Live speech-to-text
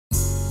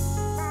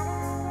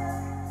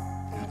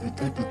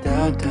Da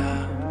da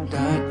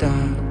da da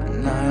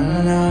na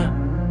na na.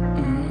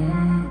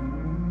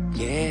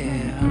 Yeah.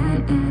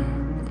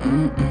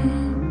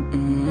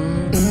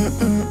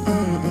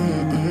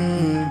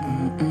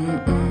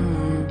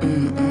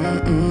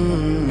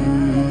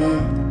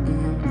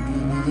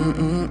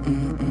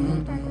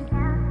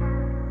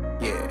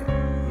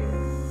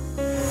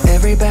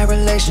 Every bad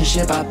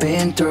relationship I've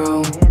been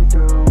through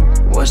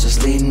was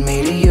just leading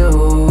me to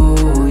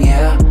you,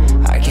 yeah.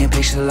 I can't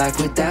picture life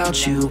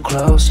without you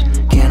close.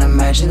 Can't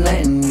imagine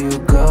letting you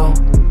go.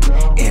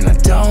 And I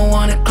don't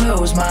wanna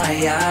close my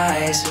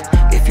eyes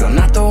if you're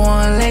not the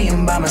one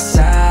laying by my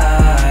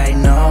side,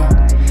 no.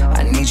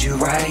 I need you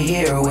right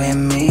here with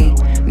me.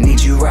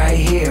 Need you right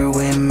here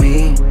with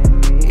me,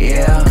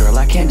 yeah. Girl,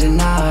 I can't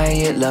deny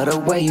it. Love the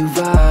way you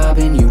vibe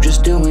and you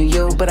just doing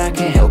you, but I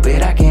can't help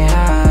it, I can't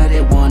hide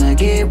it. Wanna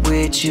get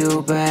with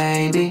you,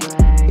 baby.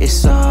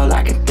 It's all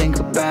I can think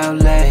about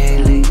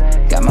lately.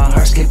 Got my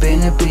heart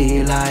skipping a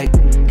beat, like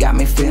got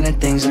me feeling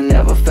things I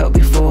never felt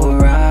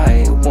before.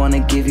 I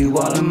wanna give you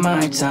all of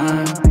my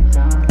time.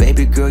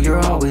 Baby girl, you're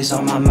always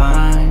on my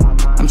mind.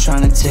 I'm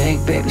trying to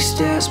take baby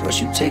steps,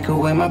 but you take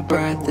away my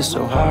breath. It's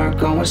so hard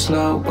going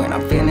slow when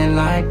I'm feeling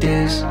like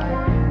this.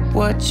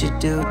 What you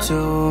do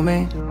to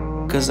me?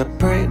 Cause I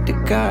pray to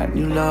God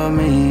you love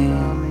me.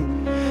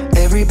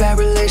 Every bad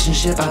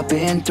relationship I've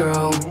been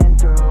through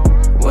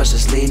was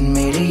just leading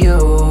me to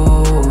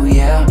you,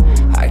 yeah.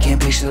 I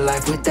can't picture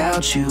life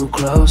without you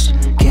close.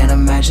 Can't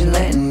imagine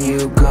letting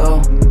you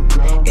go.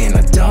 And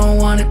I don't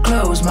wanna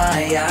close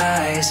my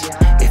eyes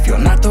if you're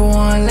not the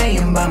one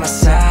laying by my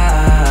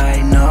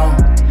side, no.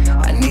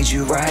 I need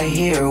you right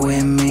here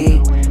with me.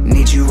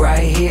 Need you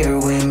right here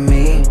with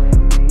me.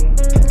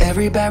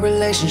 Every bad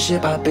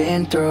relationship I've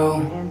been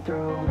through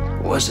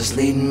was just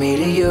leading me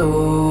to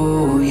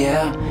you,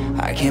 yeah.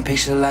 I can't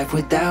picture life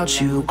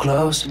without you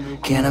close.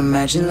 Can't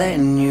imagine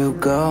letting you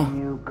go.